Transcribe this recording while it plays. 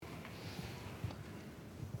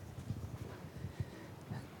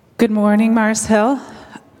Good morning, Mars Hill.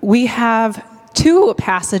 We have two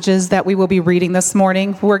passages that we will be reading this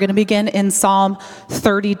morning. We're going to begin in Psalm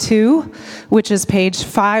 32, which is page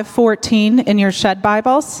 514 in your shed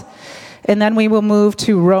Bibles. And then we will move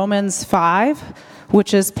to Romans 5,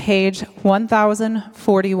 which is page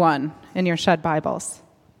 1041 in your shed Bibles.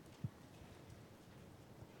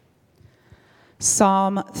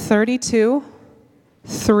 Psalm 32,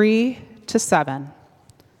 3-7.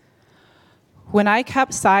 When I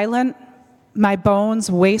kept silent, my bones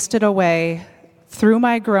wasted away through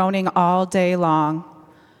my groaning all day long.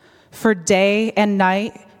 For day and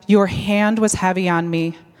night your hand was heavy on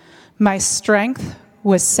me. My strength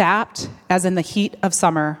was sapped as in the heat of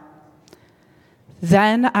summer.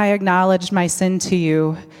 Then I acknowledged my sin to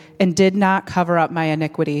you and did not cover up my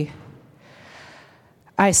iniquity.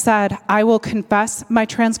 I said, I will confess my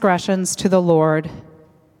transgressions to the Lord,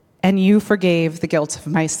 and you forgave the guilt of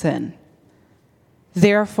my sin.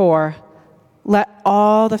 Therefore, let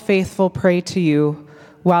all the faithful pray to you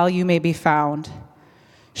while you may be found.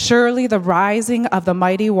 Surely the rising of the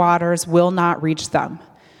mighty waters will not reach them.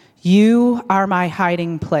 You are my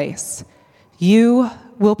hiding place. You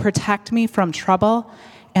will protect me from trouble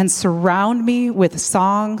and surround me with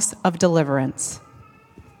songs of deliverance.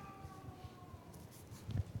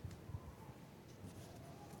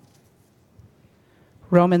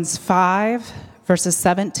 Romans 5, verses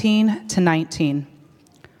 17-19.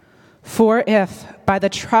 For if by the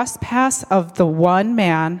trespass of the one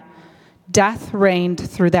man death reigned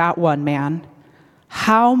through that one man,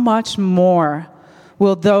 how much more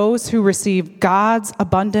will those who receive God's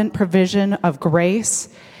abundant provision of grace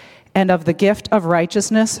and of the gift of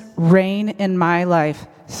righteousness reign in my life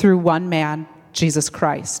through one man, Jesus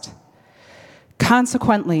Christ?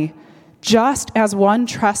 Consequently, just as one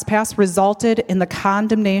trespass resulted in the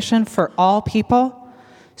condemnation for all people,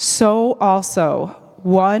 so also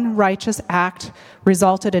one righteous act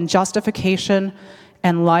resulted in justification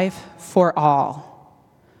and life for all.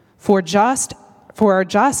 For just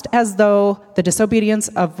as though the disobedience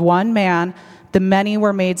of one man, the many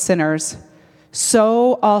were made sinners,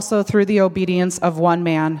 so also through the obedience of one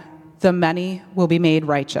man, the many will be made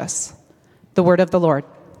righteous. The word of the Lord.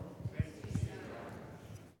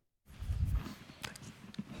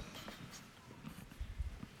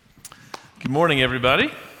 Good morning,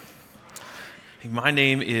 everybody. My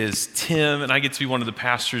name is Tim, and I get to be one of the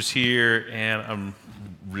pastors here, and I'm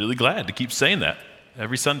really glad to keep saying that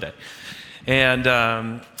every Sunday.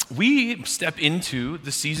 And we step into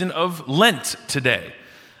the season of Lent today.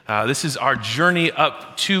 This is our journey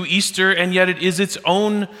up to Easter, and yet it is its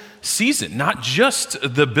own season, not just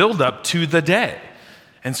the build-up to the day.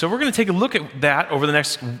 And so we're going to take a look at that over the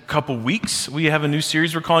next couple weeks. We have a new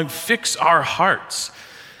series we're calling Fix Our Hearts.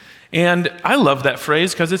 And I love that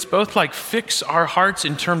phrase because it's both like fix our hearts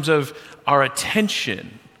in terms of our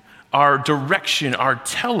attention, our direction, our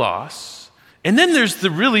telos. And then there's the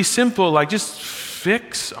really simple, like just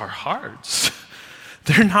fix our hearts.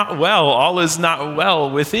 They're not well. All is not well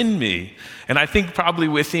within me. And I think probably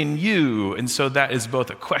within you. And so that is both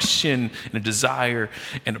a question and a desire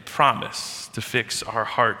and a promise to fix our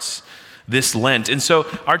hearts this Lent. And so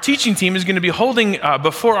our teaching team is going to be holding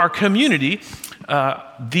before our community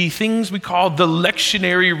the things we call the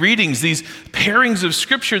lectionary readings, these pairings of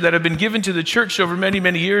scripture that have been given to the church over many,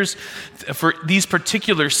 many years for these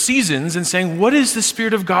particular seasons, and saying, what is the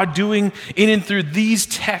Spirit of God doing in and through these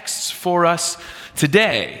texts for us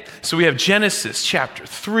today? So we have Genesis chapter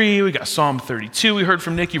 3, we got Psalm 32, we heard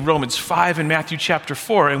from Nikki, Romans 5, and Matthew chapter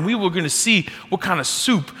 4, and we were going to see what kind of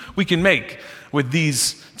soup we can make with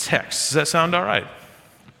these texts. Does that sound all right?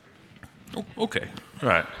 Oh, okay, all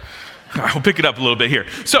right. We'll pick it up a little bit here.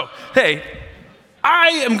 So, hey, I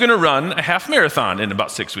am going to run a half marathon in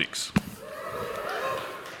about 6 weeks.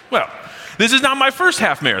 Well, this is not my first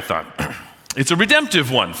half marathon. It's a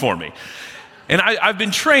redemptive one for me. And I've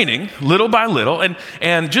been training little by little.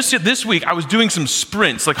 And just this week, I was doing some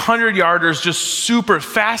sprints, like 100-yarders, just super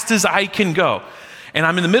fast as I can go. And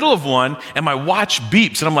I'm in the middle of one, and my watch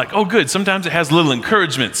beeps. And I'm like, oh, good. Sometimes it has little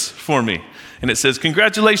encouragements for me. And it says,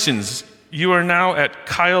 congratulations. You are now at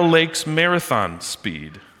Kyle Lake's marathon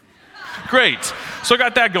speed. Great. So I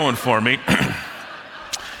got that going for me.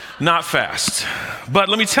 Not fast. But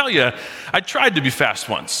let me tell you, I tried to be fast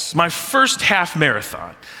once. My first half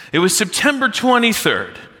marathon. It was September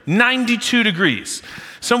 23rd, 92 degrees.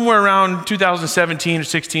 Somewhere around 2017 or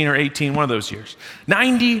 16 or 18, one of those years.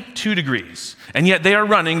 92 degrees. And yet they are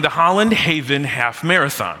running the Holland Haven Half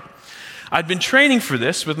Marathon. I'd been training for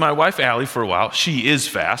this with my wife, Allie, for a while. She is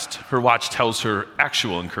fast. Her watch tells her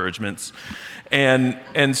actual encouragements. And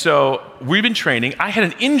so we've been training. I had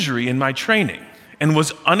an injury in my training. and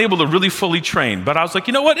was unable to really fully train. But I was like,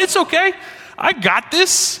 you know what? It's okay. I got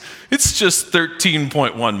this. It's just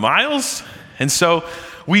 13.1 miles. And so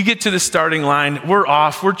we get to the starting line. We're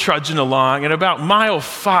off. We're trudging along. And about mile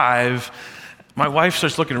 5, my wife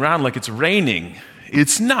starts looking around like it's raining.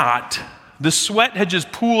 It's not. The sweat had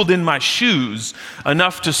just pooled in my shoes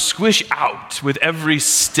enough to squish out with every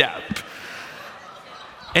step.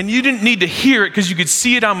 And you didn't need to hear it because you could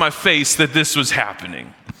see it on my face that this was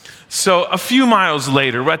happening. So a few miles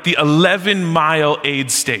later, we're at the 11-mile aid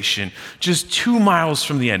station, just 2 miles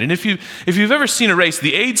from the end. And if you've ever seen a race,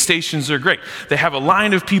 the aid stations are great. They have a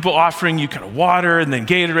line of people offering you kind of water and then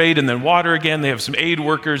Gatorade and then water again. They have some aid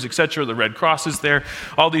workers, etc. The Red Cross is there,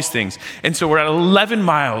 all these things. And so we're at 11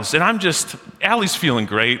 miles, and Allie's feeling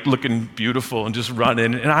great, looking beautiful and just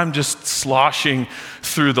running, and I'm just sloshing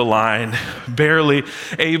through the line, barely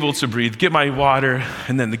able to breathe, get my water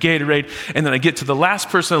and then the Gatorade, and then I get to the last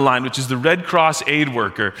person in line, which is the Red Cross aid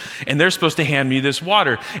worker, and they're supposed to hand me this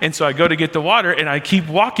water. And so I go to get the water, and I keep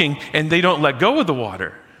walking, and they don't let go of the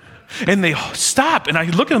water. And they stop, and I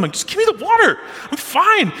look at them like, just give me the water. I'm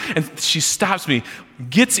fine. And she stops me,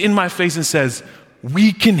 gets in my face, and says,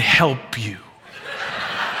 "We can help you."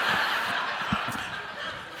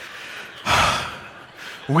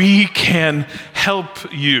 We can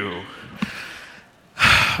help you.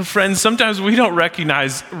 Friends, sometimes we don't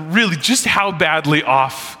recognize really just how badly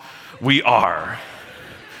off we are.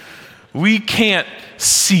 We can't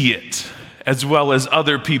see it as well as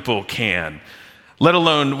other people can, let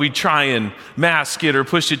alone we try and mask it or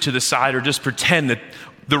push it to the side or just pretend that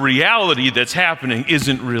the reality that's happening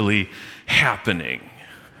isn't really happening.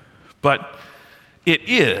 But it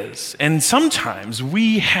is. And sometimes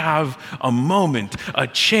we have a moment, a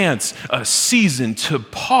chance, a season to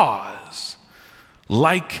pause,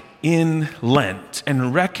 like in Lent,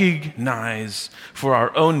 and recognize for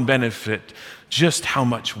our own benefit just how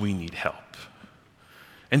much we need help.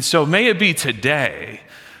 And so may it be today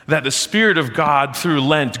that the Spirit of God through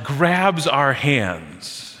Lent grabs our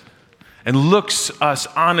hands and looks us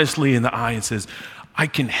honestly in the eye and says, "I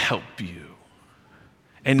can help you."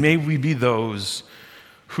 And may we be those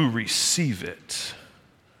who receive it,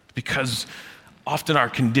 because often our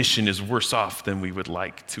condition is worse off than we would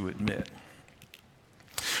like to admit.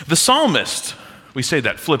 The psalmist, we say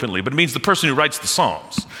that flippantly, but it means the person who writes the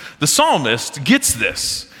Psalms. The psalmist gets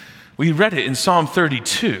this. We read it in Psalm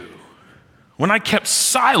 32. "When I kept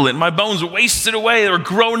silent, my bones wasted away. They were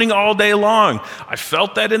groaning all day long." I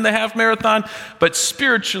felt that in the half marathon, but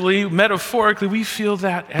spiritually, metaphorically, we feel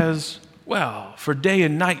that as well. "For day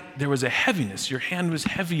and night there was a heaviness. Your hand was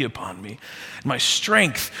heavy upon me. My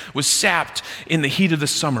strength was sapped in the heat of the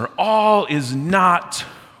summer. All is not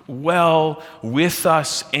well with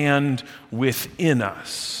us and within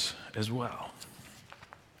us as well."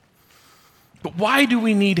 But why do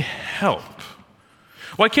we need help?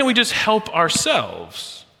 Why can't we just help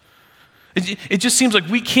ourselves? It just seems like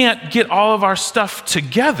we can't get all of our stuff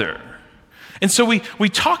together. And so we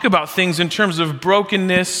talk about things in terms of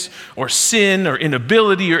brokenness or sin or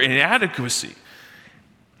inability or inadequacy.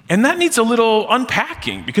 And that needs a little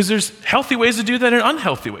unpacking, because there's healthy ways to do that and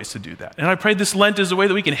unhealthy ways to do that. And I pray this Lent is a way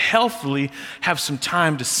that we can healthily have some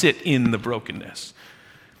time to sit in the brokenness.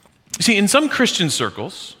 You see, in some Christian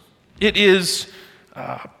circles, it is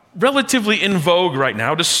relatively in vogue right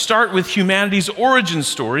now to start with humanity's origin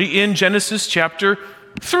story in Genesis chapter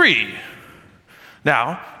 3.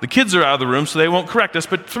 Now, the kids are out of the room, so they won't correct us,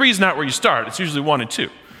 but 3 is not where you start. It's usually 1 and 2,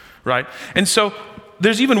 right? And so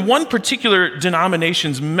there's even one particular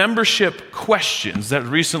denomination's membership questions that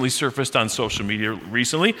recently surfaced on social media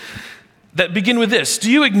that begin with this: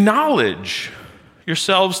 "Do you acknowledge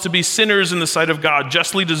yourselves to be sinners in the sight of God,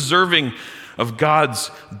 justly deserving of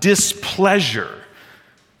God's displeasure,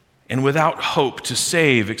 and without hope to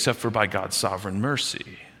save except for by God's sovereign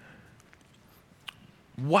mercy?"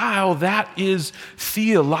 While that is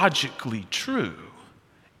theologically true,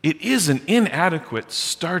 it is an inadequate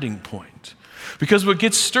starting point. Because what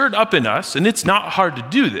gets stirred up in us, and it's not hard to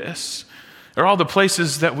do this, are all the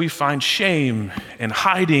places that we find shame and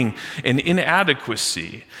hiding and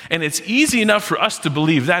inadequacy. And it's easy enough for us to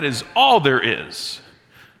believe that is all there is.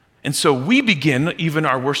 And so we begin even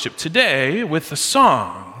our worship today with a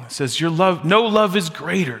song that says, "Your love, no love is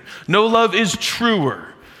greater, no love is truer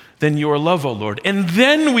than your love, O Lord." And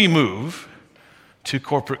then we move to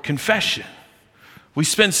corporate confession. We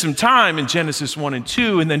spend some time in Genesis 1 and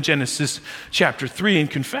 2, and then Genesis chapter 3 in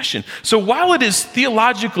confession. So while it is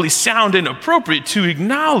theologically sound and appropriate to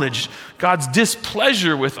acknowledge God's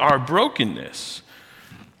displeasure with our brokenness,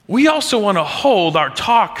 we also want to hold our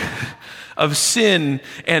talk of sin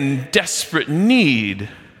and desperate need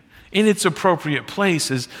in its appropriate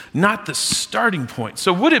place is not the starting point.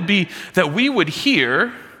 So would it be that we would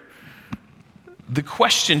hear the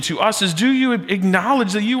question to us is, do you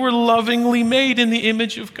acknowledge that you were lovingly made in the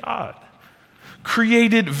image of God?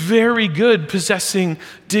 Created very good, possessing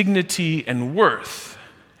dignity and worth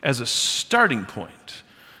as a starting point,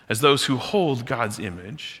 as those who hold God's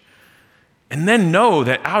image, and then know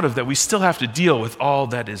that out of that we still have to deal with all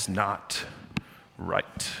that is not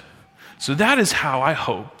right. So that is how I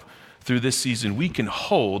hope through this season we can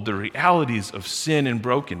hold the realities of sin and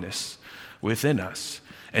brokenness within us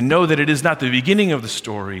and know that it is not the beginning of the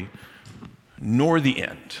story nor the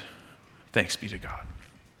end. Thanks be to God.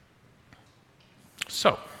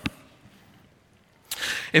 So,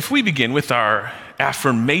 if we begin with our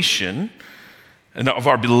affirmation of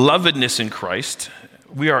our belovedness in Christ,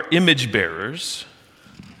 we are image bearers.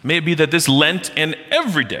 May it be that this Lent and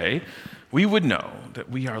every day we would know that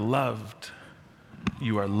we are loved.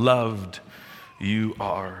 You are loved. You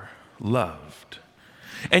are loved.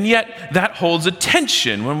 And yet that holds a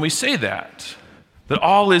tension when we say that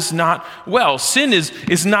all is not well. Sin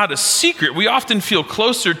is not a secret. We often feel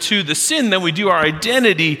closer to the sin than we do our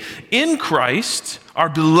identity in Christ, our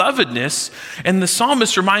belovedness. And the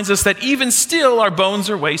psalmist reminds us that even still our bones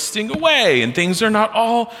are wasting away and things are not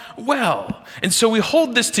all well. And so we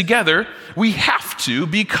hold this together. We have to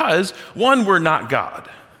because, one, we're not God.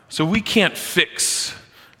 So we can't fix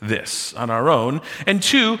this on our own. And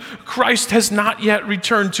two, Christ has not yet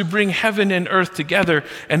returned to bring heaven and earth together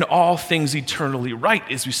and all things eternally right,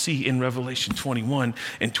 as we see in Revelation 21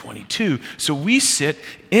 and 22. So we sit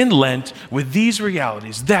in Lent with these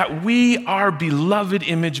realities that we are beloved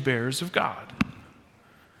image bearers of God.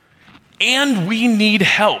 And we need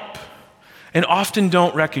help and often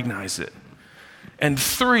don't recognize it. And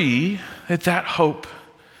three, that hope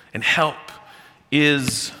and help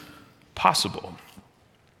is possible.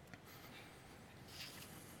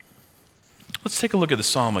 Let's take a look at the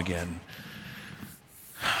psalm again.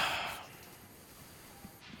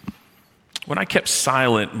 When I kept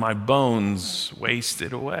silent, my bones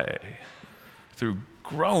wasted away through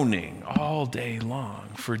groaning all day long.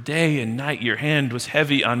 For day and night your hand was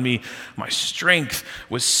heavy on me. My strength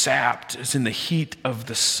was sapped as in the heat of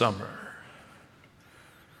the summer.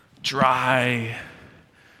 Dry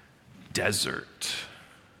desert.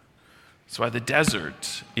 That's why the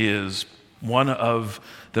desert is one of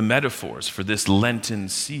the metaphors for this Lenten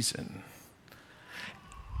season.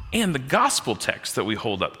 And the gospel text that we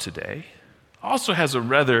hold up today also has a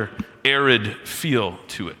rather arid feel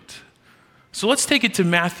to it. So let's take it to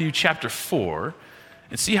Matthew chapter 4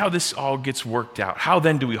 and see how this all gets worked out. How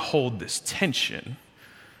then do we hold this tension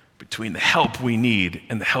between the help we need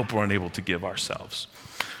and the help we're unable to give ourselves?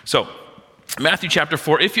 So, Matthew chapter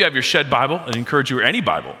 4, if you have your Shed Bible, I encourage you, or any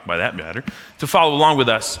Bible by that matter, to follow along with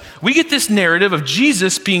us. We get this narrative of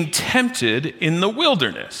Jesus being tempted in the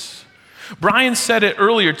wilderness. Brian said it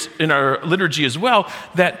earlier in our liturgy as well,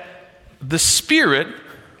 that the Spirit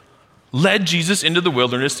led Jesus into the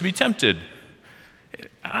wilderness to be tempted.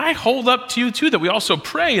 I hold up to you too that we also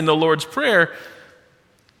pray in the Lord's Prayer,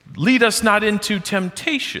 lead us not into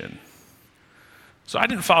temptation. So I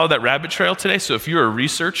didn't follow that rabbit trail today, so if you're a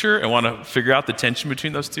researcher and want to figure out the tension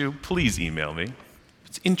between those two, please email me.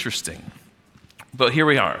 It's interesting. But here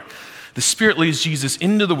we are. The Spirit leads Jesus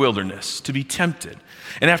into the wilderness to be tempted.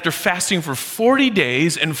 And after fasting for 40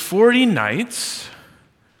 days and 40 nights,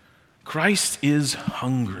 Christ is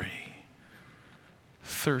hungry,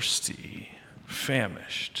 thirsty,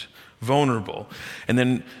 famished, vulnerable. And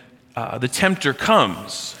then the tempter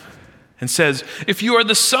comes and says, if you are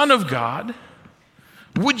the Son of God,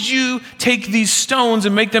 would you take these stones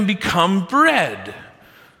and make them become bread?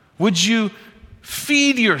 Would you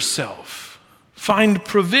feed yourself? Find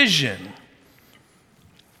provision?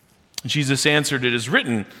 Jesus answered, it is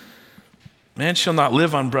written, man shall not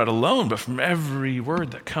live on bread alone, but from every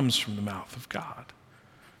word that comes from the mouth of God.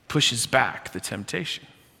 Pushes back the temptation.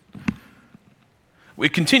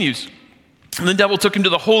 It continues. And the devil took him to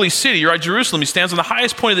the holy city, right, Jerusalem. He stands on the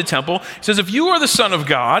highest point of the temple. He says, if you are the Son of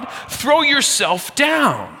God, throw yourself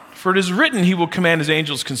down. For it is written, he will command his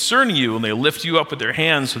angels concerning you, and they lift you up with their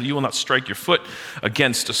hands so that you will not strike your foot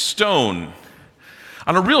against a stone.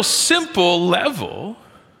 On a real simple level,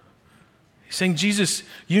 he's saying, Jesus,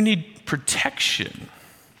 you need protection.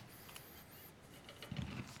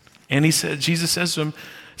 And Jesus says to him,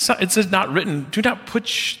 it says not written, do not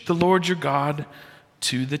put the Lord your God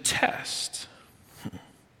to the test.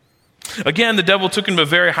 Again, the devil took him to a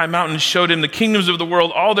very high mountain and showed him the kingdoms of the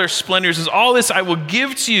world, all their splendors. Says, all this I will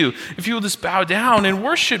give to you if you will just bow down and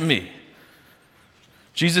worship me.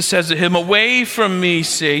 Jesus says to him, "Away from me,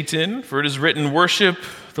 Satan, for it is written, worship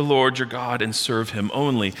the Lord your God and serve him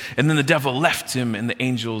only." And then the devil left him and the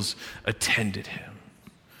angels attended him.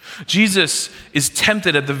 Jesus is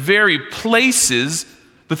tempted at the very places,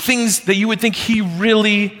 the things that you would think he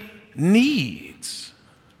really needs.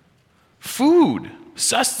 Food,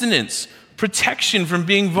 sustenance, protection from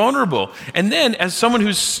being vulnerable. And then as someone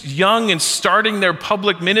who's young and starting their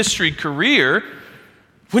public ministry career,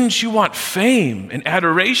 wouldn't you want fame and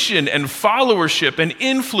adoration and followership and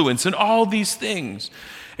influence and all these things?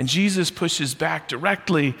 And Jesus pushes back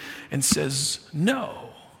directly and says, no.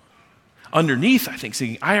 Underneath, I think,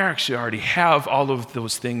 saying, I actually already have all of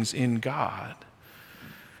those things in God.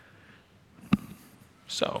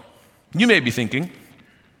 So, you may be thinking,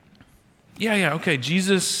 okay,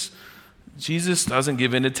 Jesus doesn't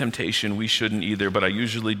give in to temptation. We shouldn't either, but I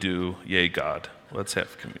usually do. Yay, God. Let's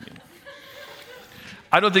have communion.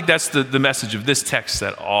 I don't think that's the message of this text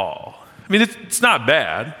at all. I mean, it's not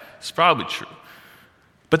bad. It's probably true.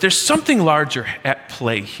 But there's something larger at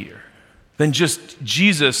play here than just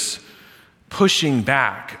Jesus pushing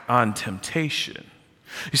back on temptation.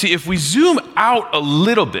 You see, if we zoom out a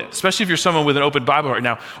little bit, especially if you're someone with an open Bible right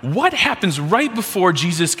now, what happens right before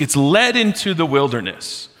Jesus gets led into the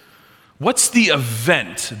wilderness? What's the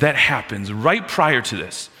event that happens right prior to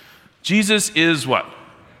this? Jesus is what?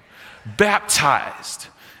 Baptized.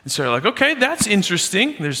 And so you're like, okay, that's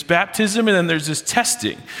interesting. There's baptism and then there's this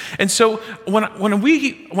testing. And so when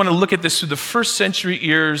we want to look at this through the first century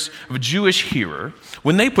ears of a Jewish hearer,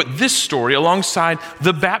 when they put this story alongside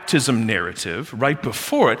the baptism narrative right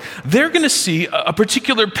before it, they're going to see a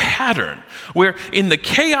particular pattern where in the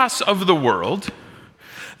chaos of the world,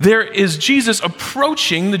 there is Jesus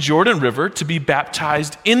approaching the Jordan River to be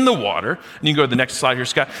baptized in the water. And you can go to the next slide here,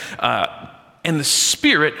 Scott. And the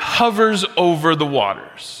Spirit hovers over the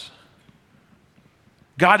waters.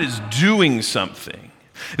 God is doing something.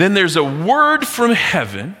 Then there's a word from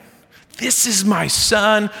heaven. This is my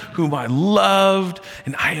Son whom I loved,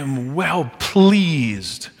 and I am well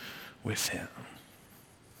pleased with him.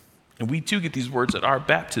 And we too get these words at our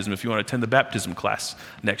baptism. If you want to attend the baptism class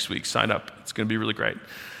next week, sign up. It's going to be really great.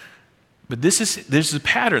 But there's a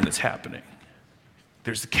pattern that's happening.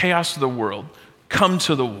 There's the chaos of the world. Come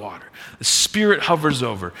to the water. The Spirit hovers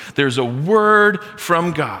over. There's a word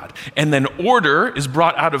from God. And then order is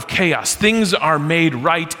brought out of chaos. Things are made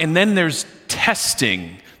right. And then there's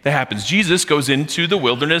testing that happens. Jesus goes into the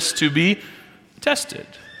wilderness to be tested,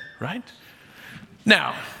 right?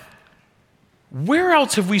 Now, where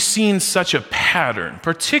else have we seen such a pattern,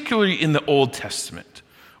 particularly in the Old Testament?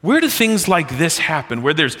 Where do things like this happen,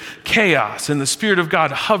 where there's chaos and the Spirit of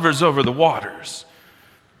God hovers over the waters?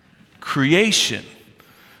 Creation.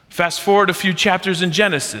 Fast forward a few chapters in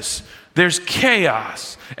Genesis. There's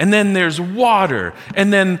chaos, and then there's water,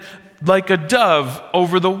 and then like a dove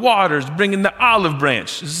over the waters, bringing the olive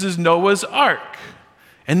branch. This is Noah's Ark.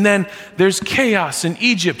 And then there's chaos in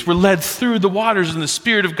Egypt. We're led through the waters, and the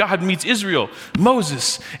Spirit of God meets Israel,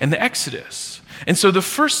 Moses, and the Exodus. And so the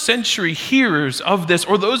first century hearers of this,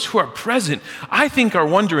 or those who are present, I think are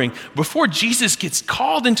wondering, before Jesus gets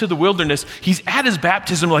called into the wilderness, he's at his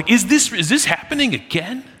baptism, like, is this happening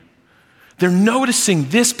again? They're noticing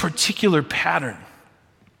this particular pattern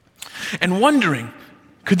and wondering,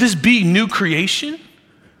 could this be new creation?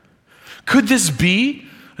 Could this be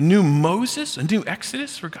a new Moses, a new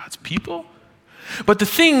Exodus for God's people? But the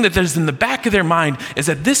thing that is in the back of their mind is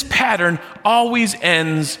that this pattern always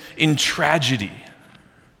ends in tragedy.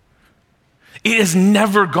 It has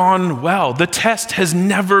never gone well. The test has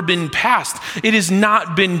never been passed. It has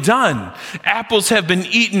not been done. Apples have been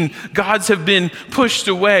eaten. Gods have been pushed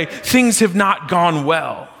away. Things have not gone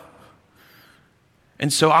well.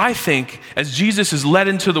 And so I think as Jesus is led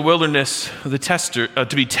into the wilderness to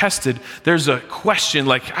be tested, there's a question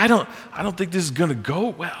like, I don't think this is going to go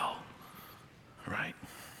well. Right?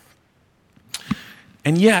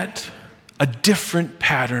 And yet, a different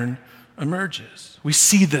pattern emerges. We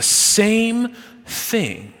see the same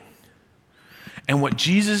thing. And what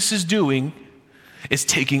Jesus is doing is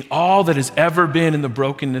taking all that has ever been in the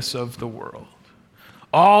brokenness of the world,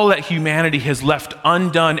 all that humanity has left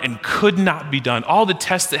undone and could not be done, all the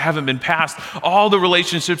tests that haven't been passed, all the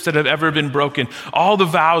relationships that have ever been broken, all the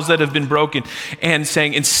vows that have been broken, and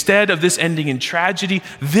saying, instead of this ending in tragedy,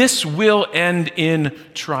 this will end in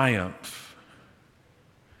triumph.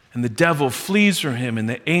 And the devil flees from him, and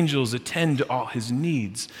the angels attend to all his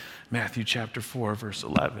needs. Matthew chapter 4, verse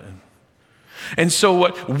 11. And so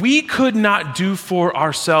what we could not do for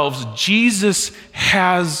ourselves, Jesus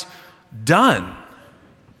has done.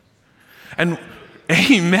 And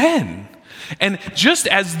amen. And just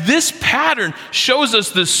as this pattern shows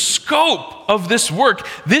us the scope of this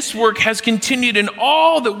work has continued in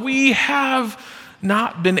all that we have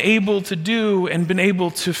not been able to do and been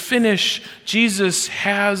able to finish, Jesus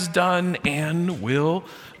has done and will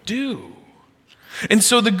do. And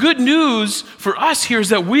so the good news for us here is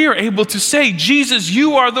that we are able to say, Jesus,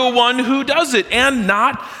 you are the one who does it and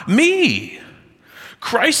not me.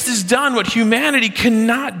 Christ has done what humanity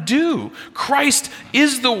cannot do. Christ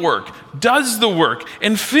is the work, does the work,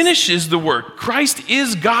 and finishes the work. Christ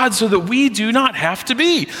is God so that we do not have to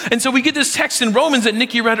be. And so we get this text in Romans that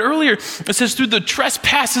Nikki read earlier. It says, through the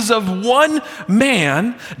trespasses of one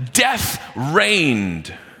man, death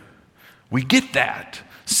reigned. We get that.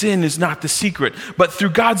 Sin is not the secret. But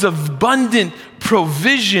through God's abundant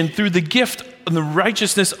provision, through the gift and the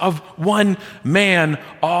righteousness of one man,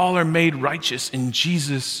 all are made righteous in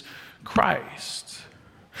Jesus Christ.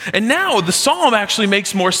 And now the psalm actually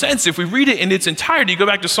makes more sense. If we read it in its entirety, go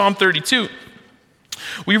back to Psalm 32,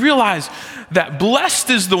 we realize that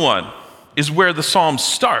blessed is the one, is where the psalm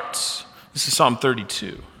starts. This is Psalm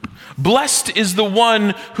 32. Blessed is the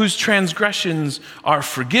one whose transgressions are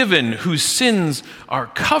forgiven, whose sins are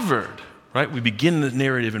covered. Right? We begin the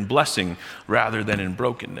narrative in blessing rather than in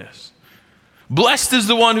brokenness. Blessed is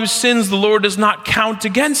the one whose sins the Lord does not count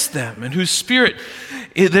against them, and whose spirit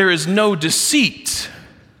there is no deceit.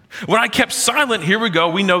 When I kept silent, here we go,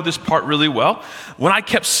 we know this part really well. When I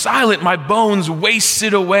kept silent, my bones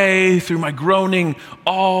wasted away through my groaning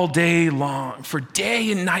all day long. For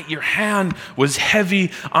day and night your hand was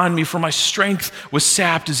heavy on me, for my strength was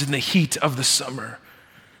sapped as in the heat of the summer.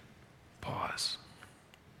 Pause.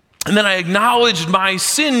 And then I acknowledged my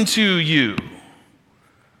sin to you,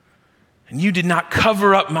 and you did not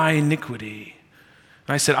cover up my iniquity.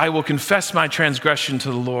 And I said, I will confess my transgression to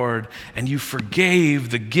the Lord, and you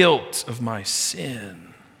forgave the guilt of my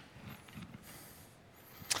sin.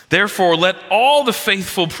 Therefore, let all the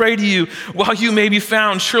faithful pray to you while you may be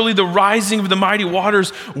found. Surely the rising of the mighty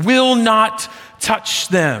waters will not touch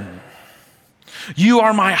them. You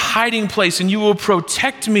are my hiding place, and you will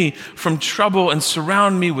protect me from trouble and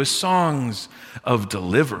surround me with songs of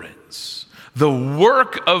deliverance. The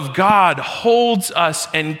work of God holds us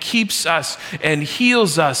and keeps us and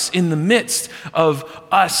heals us in the midst of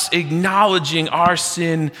us acknowledging our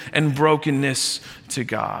sin and brokenness to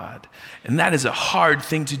God. And that is a hard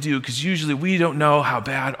thing to do because usually we don't know how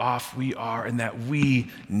bad off we are and that we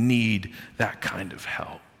need that kind of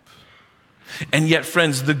help. And yet,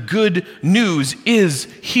 friends, the good news is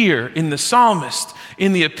here in the psalmist,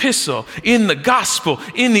 in the epistle, in the gospel,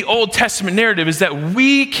 in the Old Testament narrative, is that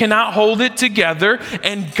we cannot hold it together,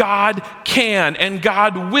 and God can, and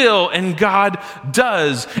God will, and God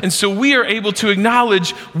does. And so we are able to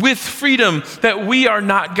acknowledge with freedom that we are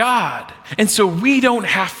not God. And so we don't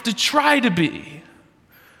have to try to be.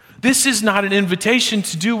 This is not an invitation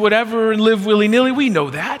to do whatever and live willy-nilly. We know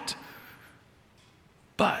that.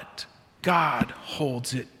 But God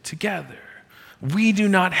holds it together. We do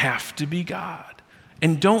not have to be God,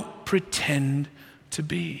 and don't pretend to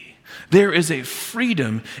be. There is a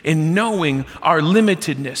freedom in knowing our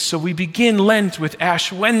limitedness. So we begin Lent with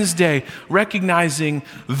Ash Wednesday, recognizing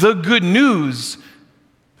the good news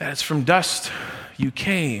that it's from dust you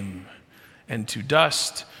came, and to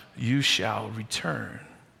dust you shall return.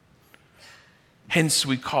 Hence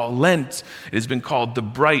we call Lent, it has been called the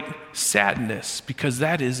bright sadness, because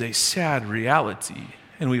that is a sad reality.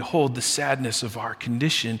 And we hold the sadness of our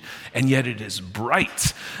condition, and yet it is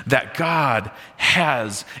bright that God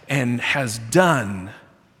has and has done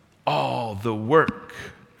all the work,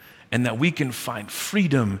 and that we can find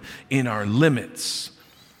freedom in our limits.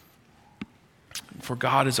 For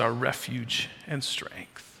God is our refuge and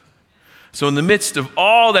strength. So in the midst of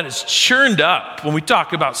all that is churned up, when we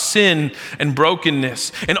talk about sin and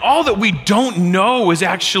brokenness, and all that we don't know is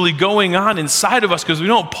actually going on inside of us because we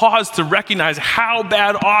don't pause to recognize how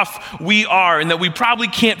bad off we are and that we probably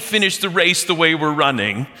can't finish the race the way we're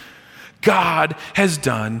running, God has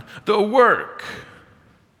done the work.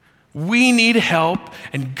 We need help,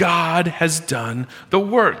 and God has done the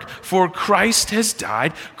work. For Christ has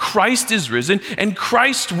died, Christ is risen, and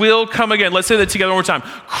Christ will come again. Let's say that together one more time.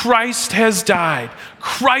 Christ has died,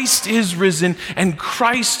 Christ is risen, and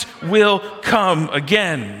Christ will come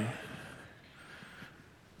again.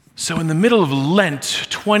 So in the middle of Lent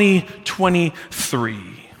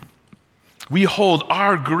 2023, we hold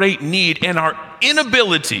our great need and our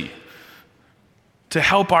inability to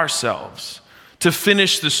help ourselves to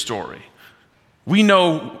finish the story. We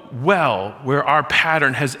know well where our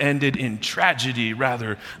pattern has ended in tragedy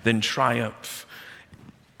rather than triumph.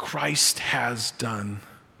 Christ has done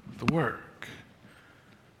the work.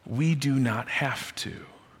 We do not have to,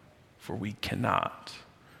 for we cannot.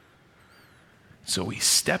 So we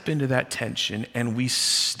step into that tension and we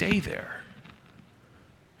stay there.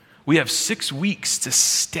 We have 6 weeks to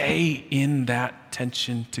stay in that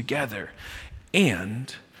tension together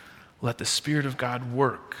and let the Spirit of God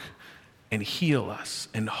work and heal us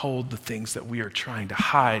and hold the things that we are trying to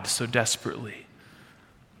hide so desperately.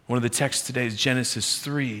 One of the texts today is Genesis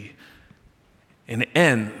 3, and it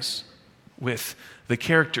ends with the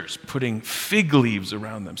characters putting fig leaves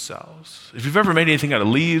around themselves. If you've ever made anything out of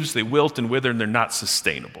leaves, they wilt and wither and they're not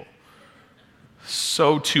sustainable.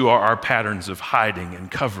 So too are our patterns of hiding and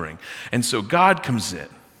covering. And so God comes in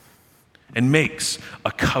and makes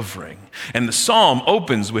a covering. And the psalm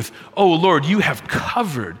opens with, "Oh Lord, you have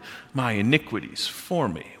covered my iniquities for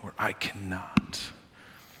me where I cannot."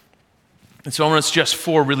 And so I want to suggest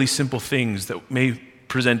 4 really simple things that may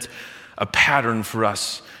present a pattern for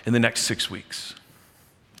us in the next 6 weeks.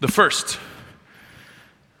 The first,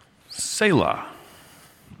 Selah.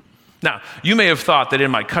 Now, you may have thought that in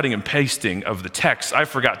my cutting and pasting of the text, I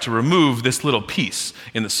forgot to remove this little piece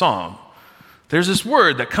in the psalm. There's this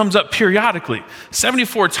word that comes up periodically,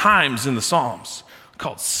 74 times in the Psalms,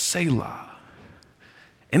 called Selah.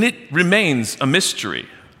 And it remains a mystery.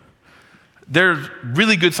 There are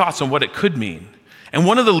really good thoughts on what it could mean. And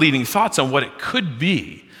one of the leading thoughts on what it could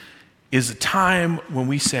be is a time when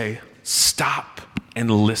we say, stop and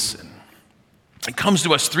listen. It comes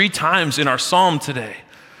to us 3 times in our psalm today,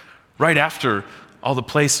 right after all the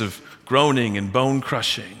place of groaning and bone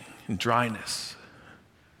crushing and dryness.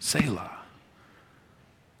 Selah.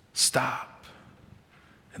 Stop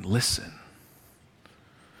and listen.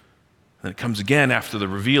 And it comes again after the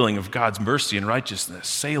revealing of God's mercy and righteousness.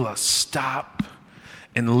 Selah, stop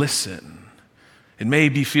and listen. It may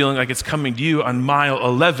be feeling like it's coming to you on mile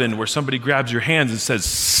 11 where somebody grabs your hands and says,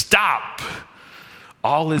 stop.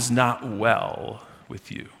 All is not well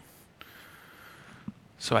with you.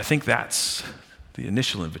 So I think that's the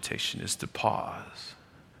initial invitation, is to pause.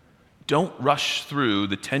 Don't rush through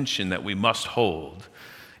the tension that we must hold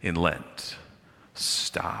in Lent.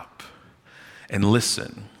 Stop and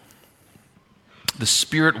listen. The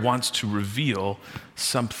Spirit wants to reveal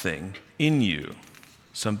something in you,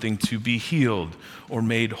 something to be healed or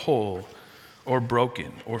made whole or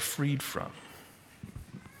broken or freed from.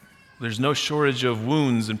 There's no shortage of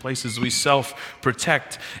wounds and places we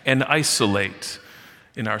self-protect and isolate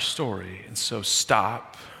in our story. And so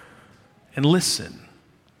stop and listen.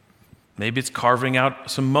 Maybe it's carving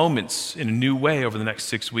out some moments in a new way over the next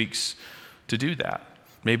 6 weeks to do that.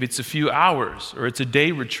 Maybe it's a few hours or it's a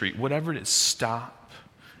day retreat, whatever it is. Stop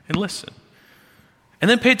and listen. And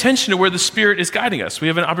then pay attention to where the Spirit is guiding us. We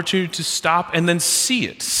have an opportunity to stop and then see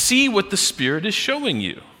it. See what the Spirit is showing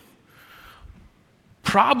you.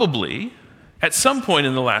 Probably at some point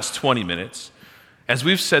in the last 20 minutes, as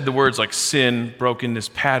we've said the words like sin, brokenness,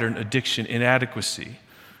 pattern, addiction, inadequacy,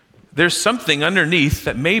 there's something underneath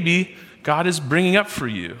that maybe God is bringing up for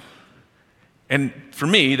you. And for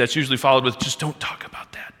me, that's usually followed with, just don't talk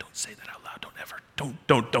about that. Don't say that out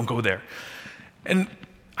loud. Don't go there. And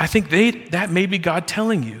I think that may be God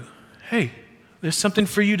telling you, hey, there's something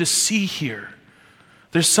for you to see here.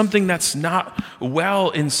 There's something that's not well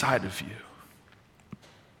inside of you.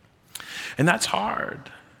 And that's hard.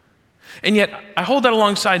 And yet, I hold that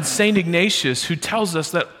alongside St. Ignatius, who tells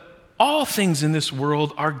us that all things in this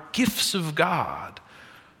world are gifts of God,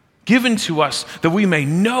 given to us that we may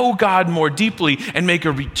know God more deeply and make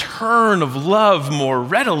a return of love more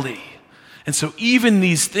readily. And so even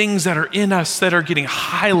these things that are in us that are getting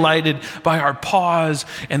highlighted by our pause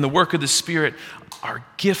and the work of the Spirit are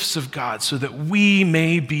gifts of God so that we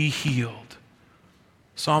may be healed.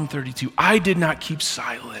 Psalm 32, I did not keep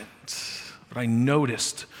silent, but I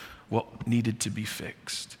noticed what needed to be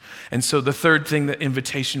fixed. And so the third thing, the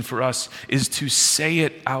invitation for us, is to say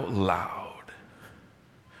it out loud.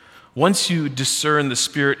 Once you discern the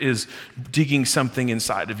Spirit is digging something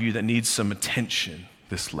inside of you that needs some attention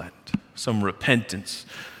this Lent, some repentance,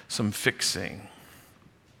 some fixing,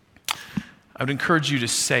 I would encourage you to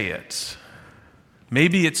say it.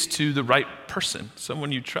 Maybe it's to the right person,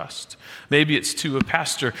 someone you trust. Maybe it's to a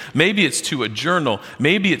pastor. Maybe it's to a journal.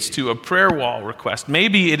 Maybe it's to a prayer wall request.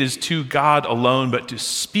 Maybe it is to God alone, but to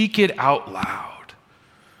speak it out loud.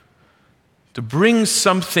 To bring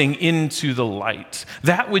something into the light.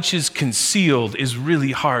 That which is concealed is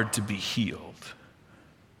really hard to be healed.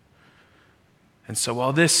 And so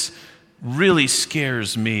while this really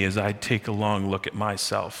scares me as I take a long look at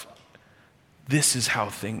myself, this is how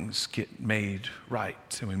things get made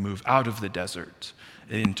right, and we move out of the desert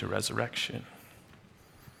into resurrection.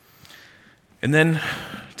 And then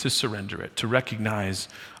to surrender it, to recognize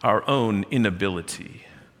our own inability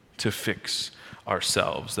to fix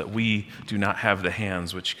ourselves, that we do not have the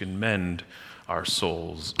hands which can mend our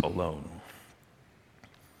souls alone.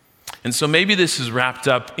 And so maybe this is wrapped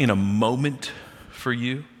up in a moment for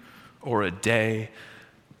you or a day,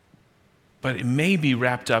 but it may be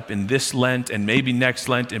wrapped up in this Lent and maybe next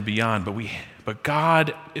Lent and beyond. But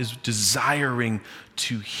God is desiring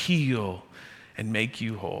to heal and make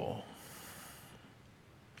you whole,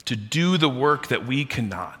 to do the work that we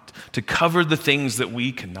cannot, to cover the things that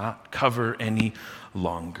we cannot cover any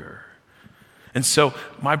longer. And so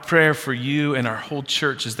my prayer for you and our whole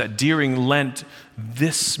church is that during Lent,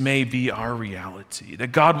 this may be our reality,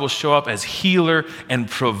 that God will show up as healer and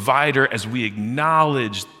provider as we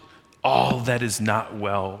acknowledge all that is not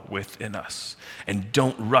well within us and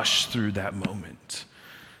don't rush through that moment.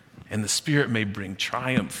 And the Spirit may bring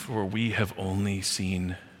triumph where we have only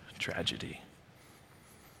seen tragedy.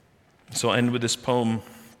 So I'll end with this poem.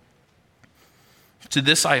 To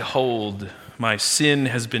this I hold, my sin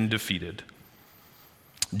has been defeated.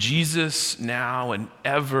 Jesus now and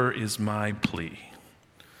ever is my plea.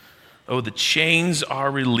 Oh, the chains are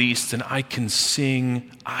released and I can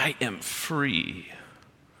sing, I am free.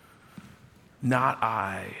 Not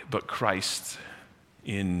I, but Christ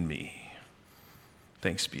in me.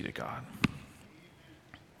 Thanks be to God.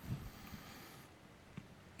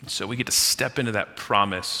 So we get to step into that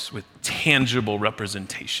promise with tangible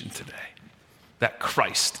representation today, that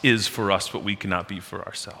Christ is for us what we cannot be for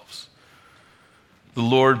ourselves. The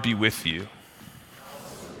Lord be with you.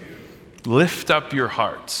 Lift up your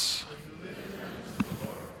hearts.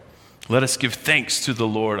 Let us give thanks to the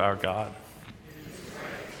Lord our God.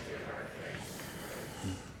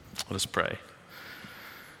 Let us pray.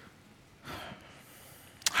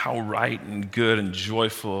 How right and good and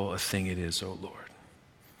joyful a thing it is, O Lord,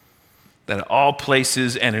 that at all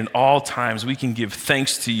places and in all times we can give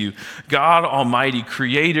thanks to you, God Almighty,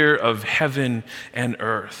 creator of heaven and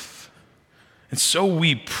earth. And so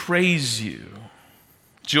we praise you,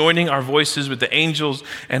 joining our voices with the angels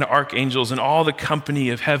and archangels and all the company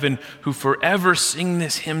of heaven who forever sing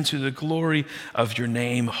this hymn to the glory of your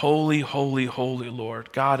name. Holy, holy, holy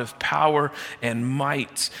Lord, God of power and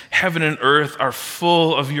might. Heaven and earth are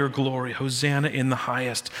full of your glory. Hosanna in the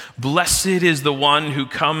highest. Blessed is the one who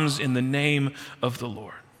comes in the name of the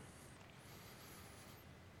Lord.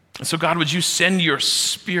 And so God, would you send your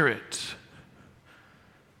Spirit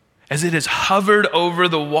as it has hovered over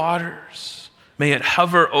the waters, may it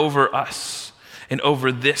hover over us and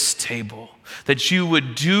over this table, that you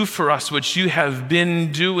would do for us what you have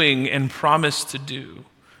been doing and promised to do.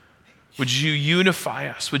 Would you unify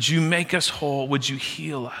us? Would you make us whole? Would you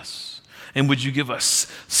heal us? And would you give us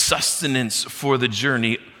sustenance for the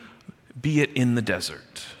journey, be it in the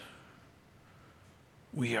desert?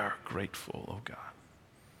 We are grateful, oh God.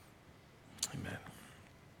 Amen.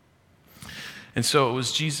 And so it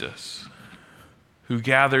was Jesus who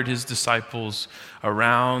gathered his disciples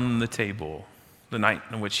around the table the night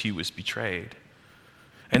in which he was betrayed.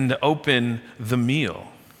 And to open the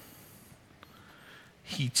meal,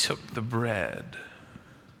 he took the bread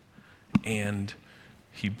and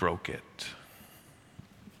he broke it.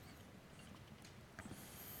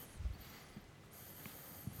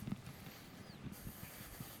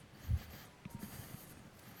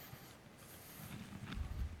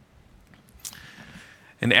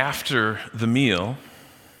 And after the meal,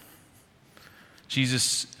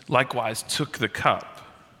 Jesus likewise took the cup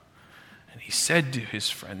and he said to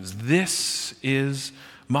his friends, "This is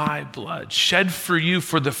my blood, shed for you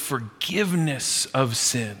for the forgiveness of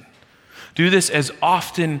sin. Do this as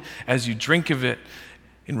often as you drink of it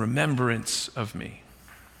in remembrance of me."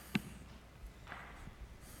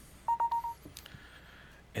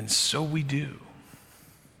 And so we do.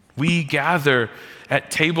 We gather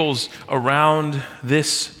at tables around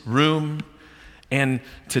this room, and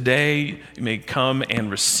today you may come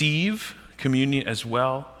and receive communion as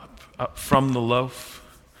well up from the loaf.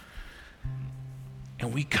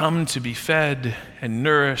 And we come to be fed and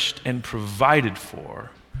nourished and provided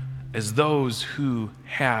for as those who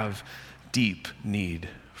have deep need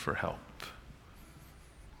for help.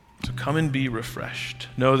 So come and be refreshed.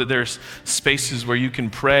 Know that there's spaces where you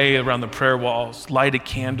can pray around the prayer walls, light a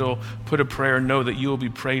candle, put a prayer, know that you will be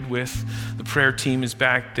prayed with. The prayer team is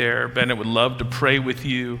back there. Bennett would love to pray with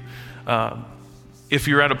you. If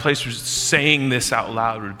you're at a place where saying this out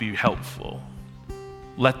loud would be helpful,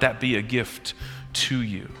 let that be a gift to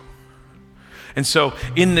you. And so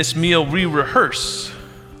in this meal, we rehearse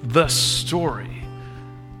the story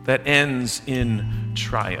that ends in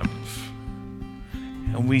triumph.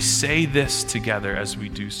 And we say this together as we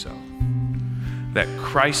do so. that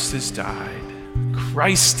Christ has died,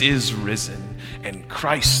 Christ is risen, and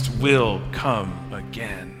Christ will come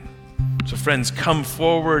again. So friends, come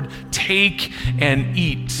forward, take and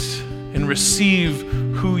eat, and receive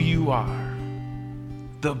who you are,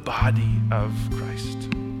 the body of Christ.